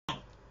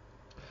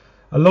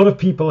A lot of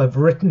people have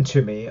written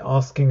to me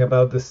asking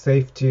about the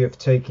safety of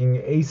taking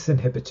ACE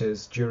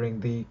inhibitors during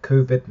the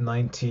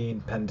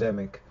COVID-19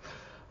 pandemic.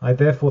 I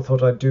therefore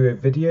thought I'd do a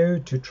video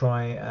to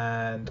try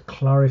and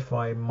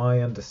clarify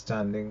my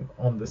understanding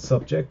on the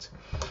subject.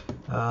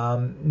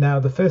 Now,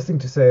 the first thing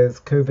to say is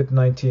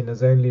COVID-19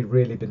 has only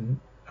really been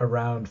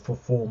around for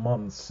 4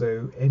 months,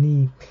 so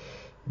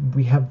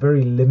we have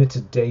very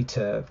limited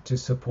data to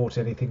support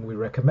anything we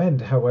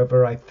recommend.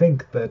 However, I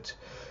think that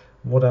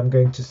what I'm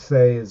going to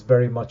say is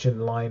very much in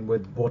line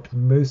with what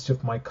most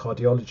of my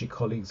cardiology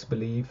colleagues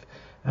believe,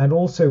 and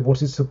also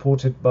what is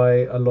supported by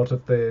a lot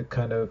of the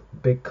kind of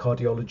big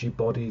cardiology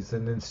bodies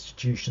and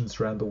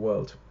institutions around the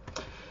world.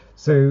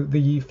 So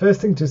the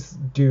first thing to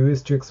do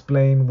is to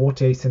explain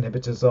what ACE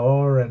inhibitors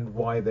are and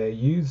why they're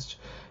used,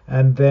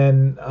 and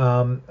then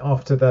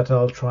after that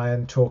I'll try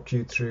and talk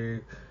you through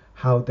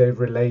how they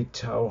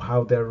relate or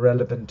how they're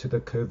relevant to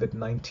the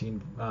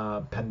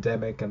COVID-19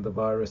 pandemic and the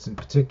virus in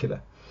particular.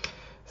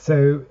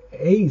 So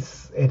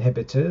ACE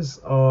inhibitors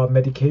are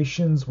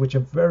medications which are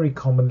very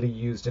commonly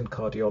used in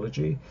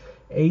cardiology.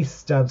 ACE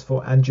stands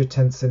for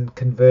angiotensin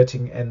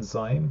converting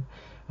enzyme,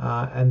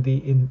 and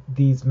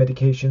these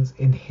medications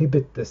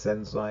inhibit this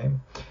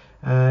enzyme.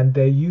 And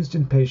they're used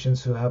in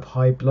patients who have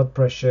high blood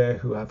pressure,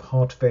 who have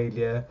heart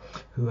failure,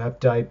 who have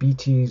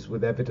diabetes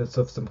with evidence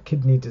of some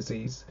kidney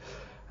disease.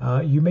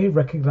 You may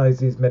recognize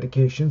these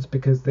medications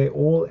because they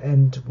all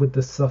end with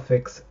the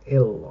suffix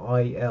il,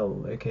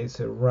 I-L. Okay,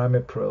 so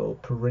ramipril,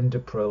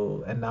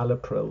 perindopril,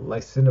 enalapril,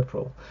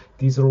 lisinopril.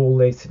 These are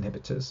all ACE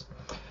inhibitors.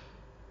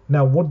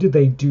 Now, what do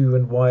they do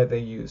and why are they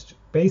used?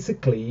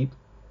 Basically,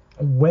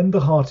 when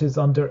the heart is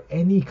under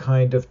any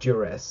kind of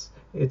duress,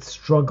 it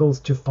struggles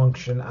to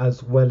function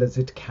as well as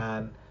it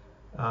can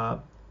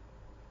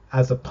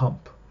as a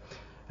pump.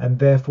 And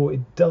therefore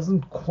it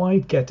doesn't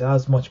quite get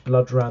as much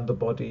blood around the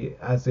body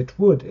as it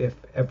would if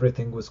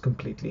everything was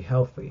completely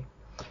healthy.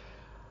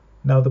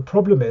 Now the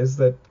problem is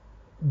that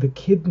the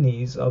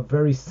kidneys are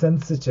very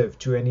sensitive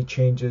to any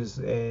changes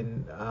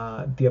in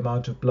the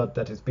amount of blood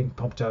that is being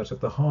pumped out of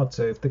the heart.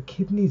 So if the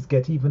kidneys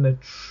get even a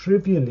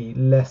trivially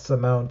less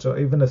amount, or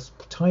even a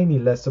tiny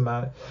less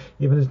amount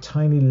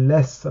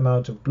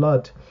of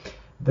blood,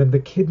 then the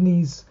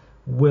kidneys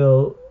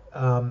will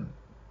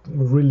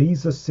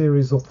release a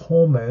series of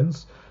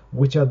hormones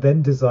which are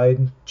then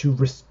designed to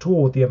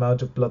restore the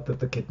amount of blood that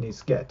the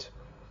kidneys get.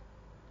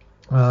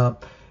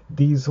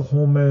 These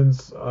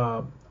hormones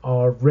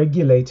are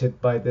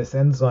regulated by this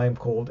enzyme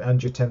called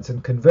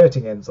angiotensin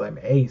converting enzyme,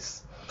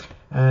 ACE.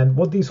 And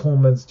what these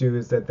hormones do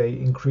is that they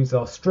increase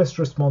our stress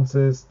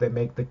responses, they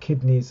make the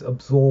kidneys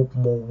absorb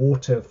more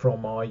water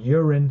from our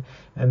urine,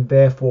 and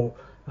therefore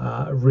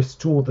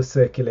restore the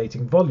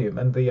circulating volume.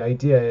 And the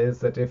idea is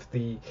that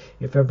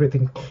if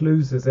everything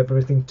closes,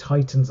 everything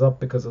tightens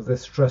up because of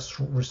this stress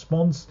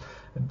response,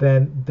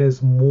 then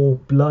there's more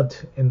blood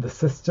in the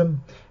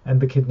system and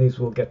the kidneys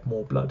will get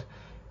more blood.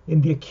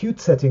 In the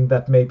acute setting,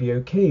 that may be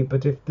okay,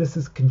 but if this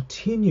is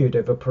continued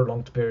over a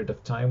prolonged period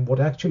of time, what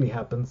actually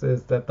happens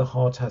is that the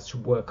heart has to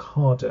work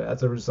harder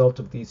as a result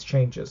of these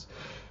changes.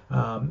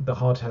 The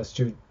heart has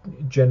to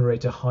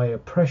generate a higher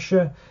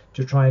pressure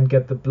to try and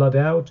get the blood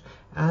out,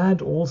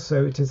 and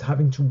also it is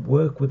having to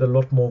work with a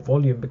lot more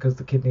volume because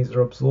the kidneys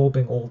are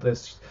absorbing all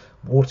this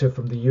water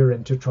from the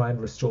urine to try and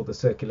restore the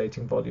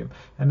circulating volume.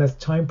 And as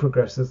time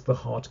progresses, the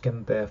heart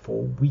can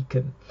therefore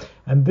weaken.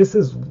 And this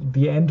is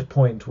the end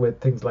point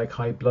with things like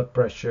high blood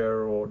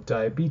pressure or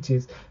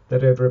diabetes,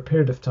 that over a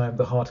period of time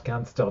the heart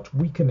can start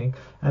weakening,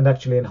 and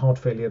actually in heart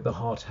failure the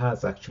heart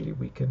has actually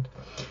weakened.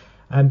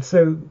 And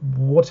so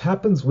what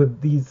happens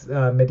with these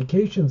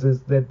medications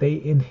is that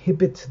they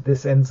inhibit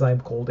this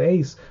enzyme called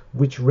ACE,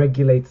 which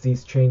regulates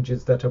these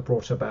changes that are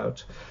brought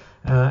about.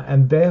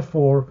 And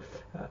therefore,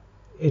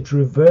 it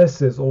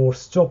reverses or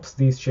stops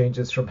these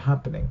changes from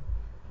happening.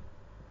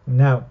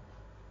 Now,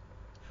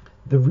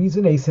 the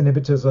reason ACE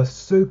inhibitors are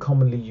so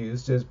commonly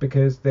used is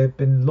because there have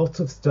been lots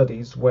of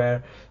studies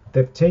where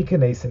they've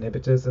taken ACE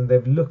inhibitors and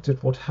they've looked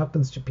at what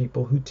happens to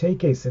people who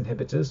take ACE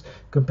inhibitors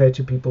compared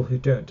to people who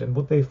don't. And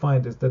what they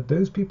find is that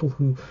those people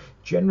who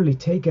generally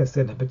take ACE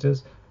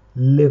inhibitors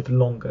live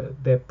longer,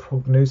 their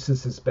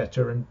prognosis is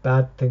better, and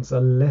bad things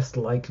are less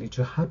likely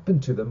to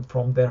happen to them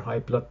from their high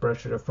blood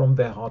pressure, from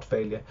their heart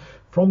failure,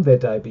 from their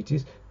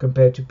diabetes,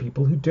 compared to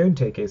people who don't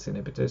take ACE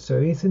inhibitors. So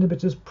ACE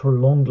inhibitors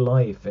prolong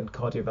life in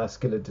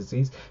cardiovascular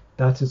disease.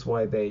 That is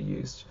why they're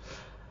used.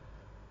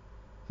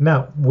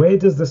 Now, where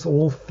does this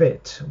all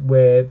fit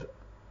with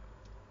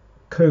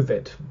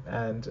COVID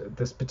and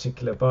this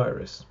particular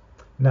virus?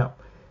 Now,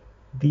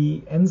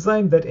 the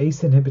enzyme that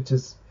ACE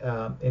inhibitors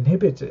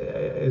inhibit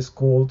is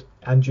called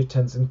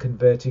angiotensin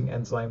converting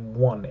enzyme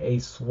 1,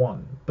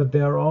 ACE1. But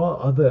there are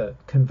other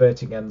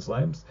converting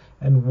enzymes,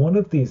 and one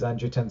of these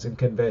angiotensin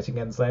converting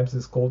enzymes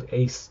is called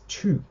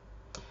ACE2.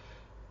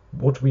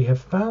 What we have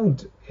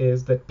found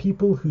is that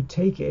people who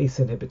take ACE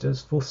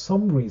inhibitors for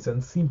some reason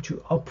seem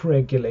to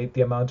upregulate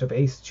the amount of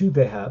ACE2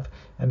 they have,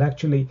 and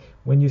actually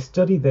when you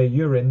study their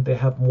urine they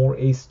have more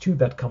ACE2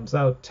 that comes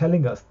out,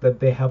 telling us that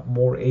they have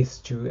more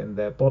ACE2 in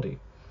their body.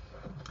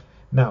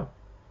 Now,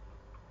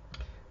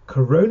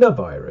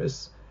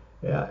 coronavirus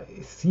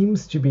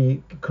seems to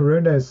be,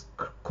 corona is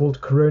called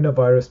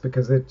coronavirus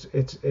because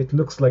it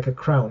looks like a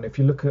crown. If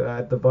you look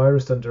at the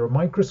virus under a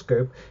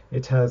microscope,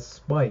 it has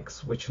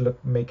spikes which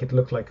make it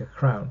look like a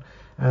crown.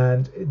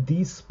 And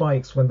these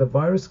spikes, when the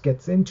virus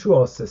gets into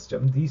our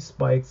system, these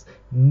spikes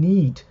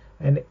need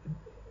an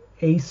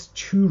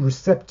ACE2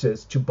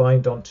 receptors to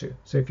bind onto.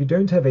 So if you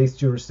don't have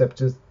ACE2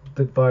 receptors,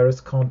 the virus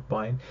can't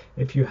bind.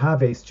 If you have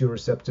ACE2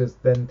 receptors,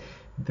 then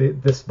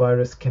this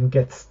virus can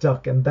get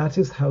stuck, and that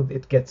is how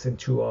it gets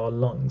into our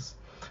lungs.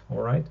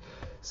 All right.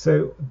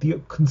 So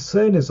the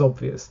concern is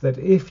obvious that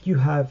if you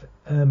have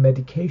a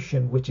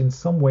medication which in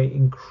some way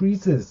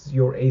increases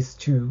your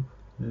ACE2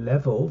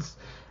 levels,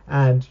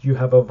 and you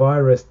have a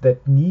virus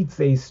that needs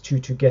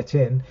ACE2 to get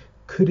in,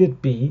 could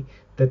it be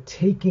that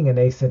taking an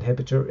ACE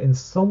inhibitor in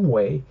some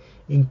way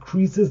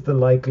increases the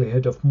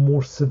likelihood of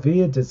more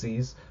severe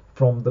disease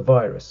from the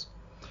virus?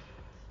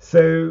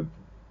 So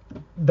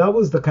that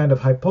was the kind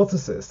of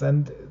hypothesis,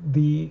 and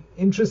the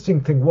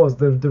interesting thing was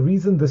the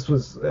reason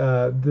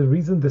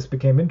this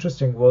became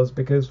interesting was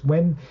because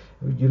when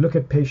you look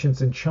at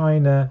patients in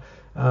China,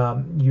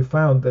 you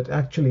found that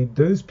actually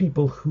those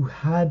people who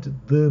had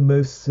the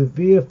most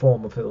severe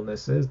form of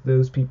illnesses,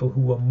 those people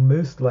who were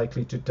most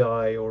likely to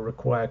die or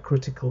require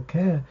critical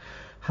care,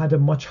 had a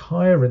much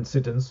higher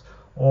incidence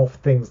of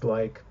things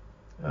like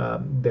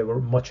they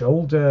were much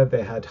older,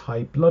 they had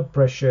high blood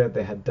pressure,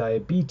 they had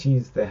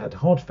diabetes, they had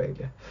heart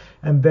failure.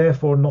 And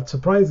therefore, not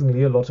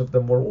surprisingly, a lot of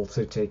them were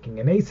also taking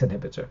an ACE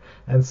inhibitor.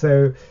 And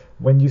so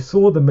when you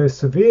saw the most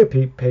severe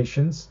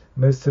patients,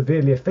 most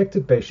severely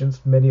affected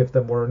patients, many of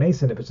them were on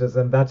ACE inhibitors.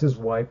 And that is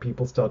why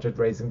people started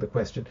raising the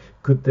question,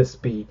 could this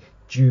be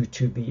due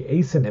to the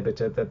ACE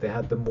inhibitor that they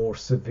had the more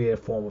severe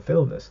form of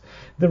illness?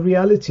 The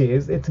reality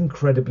is it's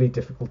incredibly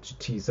difficult to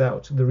tease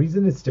out. The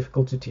reason it's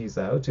difficult to tease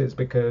out is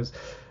because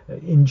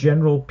in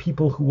general,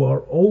 people who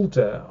are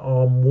older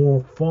are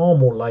far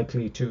more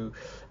likely to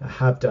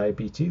have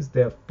diabetes,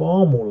 they're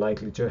far more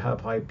likely to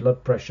have high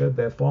blood pressure,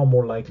 they're far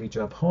more likely to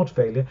have heart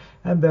failure,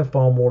 and they're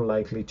far more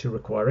likely to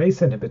require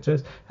ACE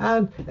inhibitors.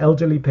 And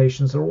elderly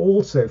patients are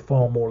also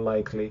far more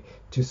likely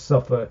to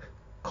suffer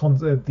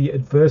the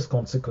adverse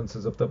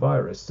consequences of the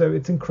virus. So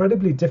it's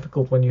incredibly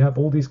difficult when you have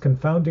all these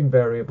confounding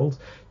variables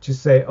to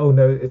say, oh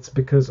no, it's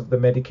because of the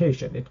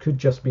medication. It could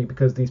just be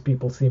because these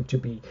people seem to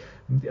be,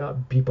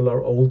 people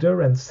are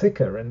older and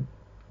sicker, and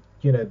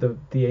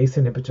the ACE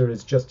inhibitor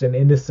is just an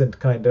innocent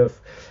kind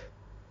of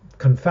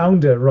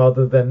confounder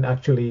rather than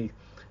actually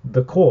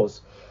the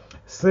cause.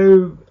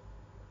 So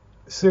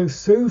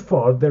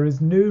far there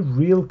is no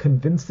real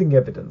convincing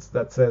evidence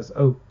that says,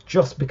 oh,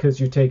 just because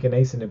you take an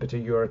ACE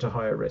inhibitor, you're at a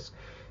higher risk.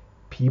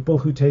 People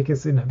who take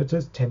ACE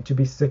inhibitors tend to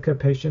be sicker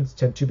patients,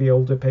 tend to be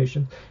older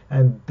patients,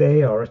 and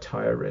they are at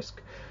higher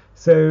risk.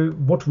 So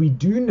what we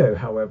do know,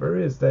 however,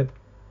 is that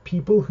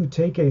people who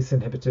take ACE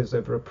inhibitors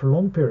over a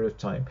prolonged period of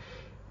time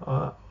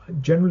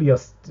generally are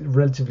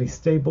relatively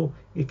stable.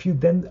 If you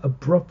then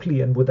abruptly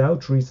and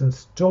without reason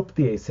stop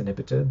the ACE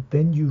inhibitor,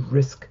 then you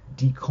risk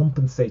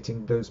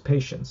decompensating those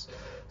patients.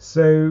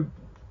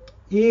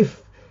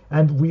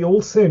 And we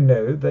also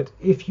know that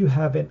if you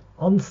have an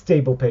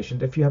unstable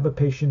patient, if you have a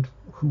patient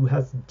who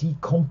has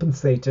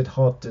decompensated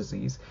heart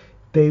disease,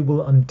 they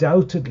will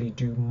undoubtedly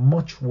do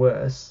much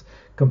worse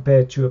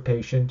compared to a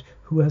patient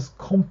who has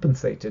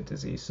compensated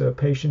disease. So a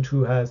patient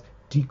who has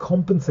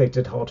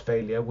decompensated heart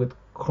failure with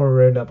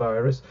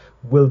coronavirus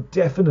will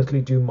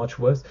definitely do much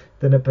worse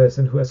than a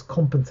person who has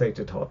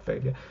compensated heart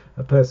failure.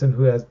 A person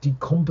who has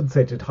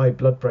decompensated high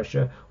blood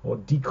pressure or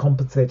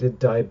decompensated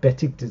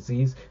diabetic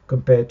disease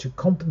compared to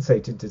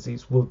compensated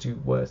disease will do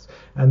worse.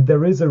 And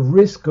there is a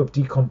risk of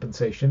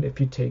decompensation if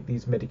you take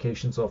these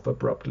medications off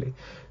abruptly.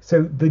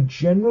 So the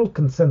general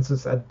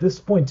consensus at this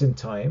point in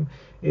time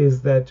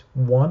is that,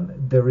 one,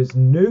 there is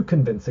no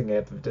convincing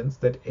evidence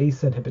that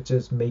ACE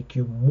inhibitors make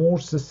you more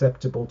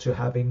susceptible to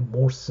having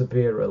more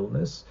severe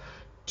illness.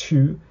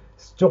 Two,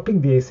 stopping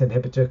the ACE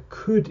inhibitor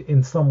could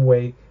in some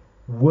way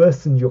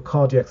worsen your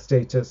cardiac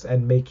status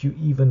and make you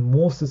even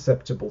more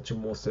susceptible to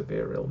more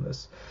severe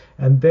illness.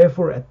 And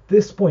therefore, at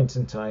this point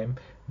in time,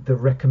 the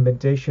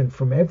recommendation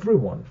from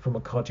everyone from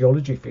a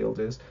cardiology field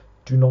is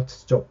do not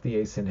stop the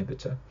ACE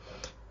inhibitor.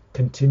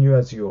 Continue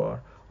as you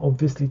are.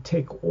 Obviously,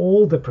 take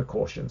all the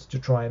precautions to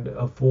try and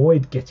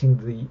avoid getting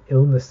the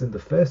illness in the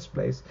first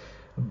place,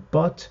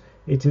 but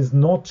it is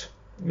not,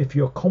 if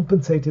you're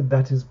compensated,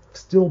 that is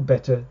still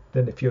better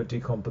than if you're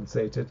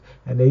decompensated,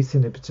 and ACE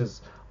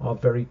inhibitors are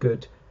very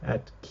good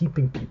at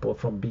keeping people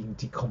from being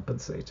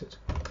decompensated.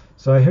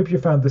 So I hope you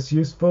found this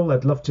useful.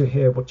 I'd love to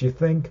hear what you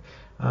think.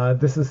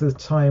 This is a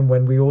time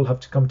when we all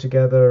have to come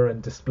together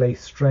and display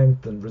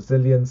strength and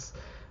resilience,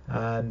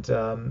 and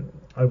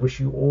I wish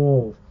you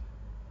all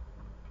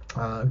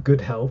good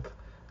health,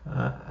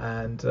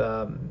 and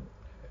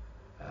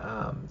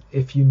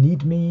if you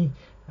need me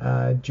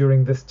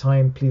during this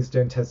time, please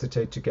don't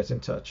hesitate to get in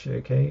touch.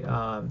 Okay,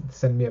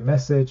 send me a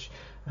message,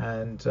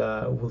 and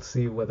we'll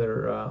see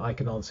whether I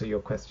can answer your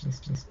questions.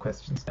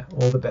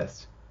 All the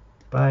best.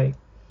 Bye.